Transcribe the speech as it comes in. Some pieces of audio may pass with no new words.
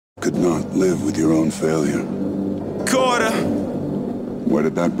could not live with your own failure. Quarter. Where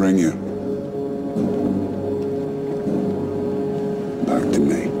did that bring you? Back to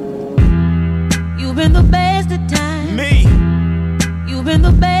me. You've been the best of times. Me. You've been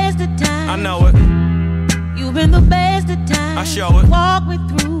the best of times. I know it. You've been the best of times. I show it. Walk me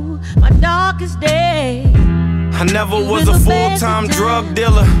through my darkest day. I never was a full-time drug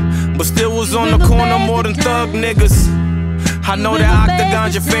dealer, but still was on the corner more than thug niggas. I know that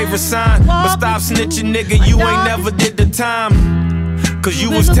octagon's your favorite sign, but stop snitching, nigga, you ain't never did the time. Cause you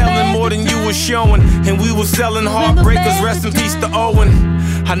was telling more than you was showing, and we was selling heartbreakers, rest in peace to Owen.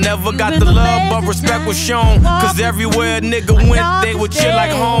 I never got the love, but respect was shown, cause everywhere a nigga went, they would chill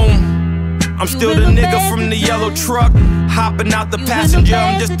like home. I'm still the nigga from the yellow truck, hopping out the passenger,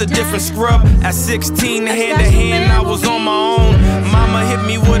 I'm just a different scrub. At 16, hand to hand, I was on my own. Mama hit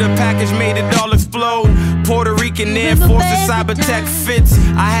me with a package, made it all explode. Puerto Rican Air Forces, cyber tech fits.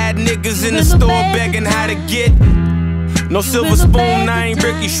 I had niggas in the store begging how to get. No silver spoon, I ain't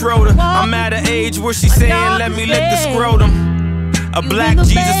Ricky Schroeder. I'm at an age where she's saying, let me lick the scrotum. A black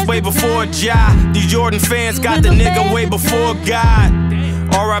Jesus way before Jah. These Jordan fans got the nigga way before God.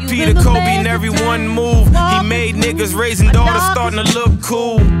 R.I.P. to Kobe and everyone move. He made niggas raising daughters starting to look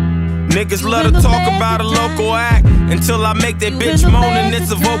cool. Niggas love to talk about a local act until I make that bitch moan and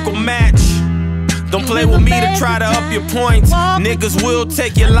it's a vocal match. Don't play with me to try to up your points. Niggas will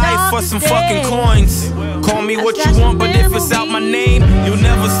take your life for some fucking coins. Call me what you want, but if it's out my name, you'll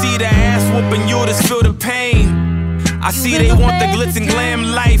never see the ass whooping, you'll just feel the pain. I see they want the glitz and glam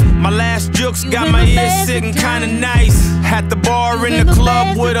life. My last jokes got my ears sitting kinda nice. At the bar in the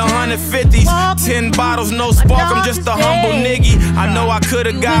club with 150s, 10 bottles, no spark, I'm just a humble nigga. I know I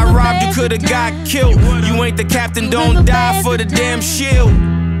could've got robbed, you could've got killed. You ain't the captain, don't die for the damn shield.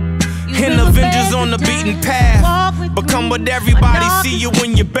 And Avengers on the beaten path, but come with everybody, see you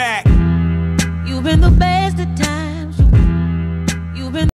when you're back.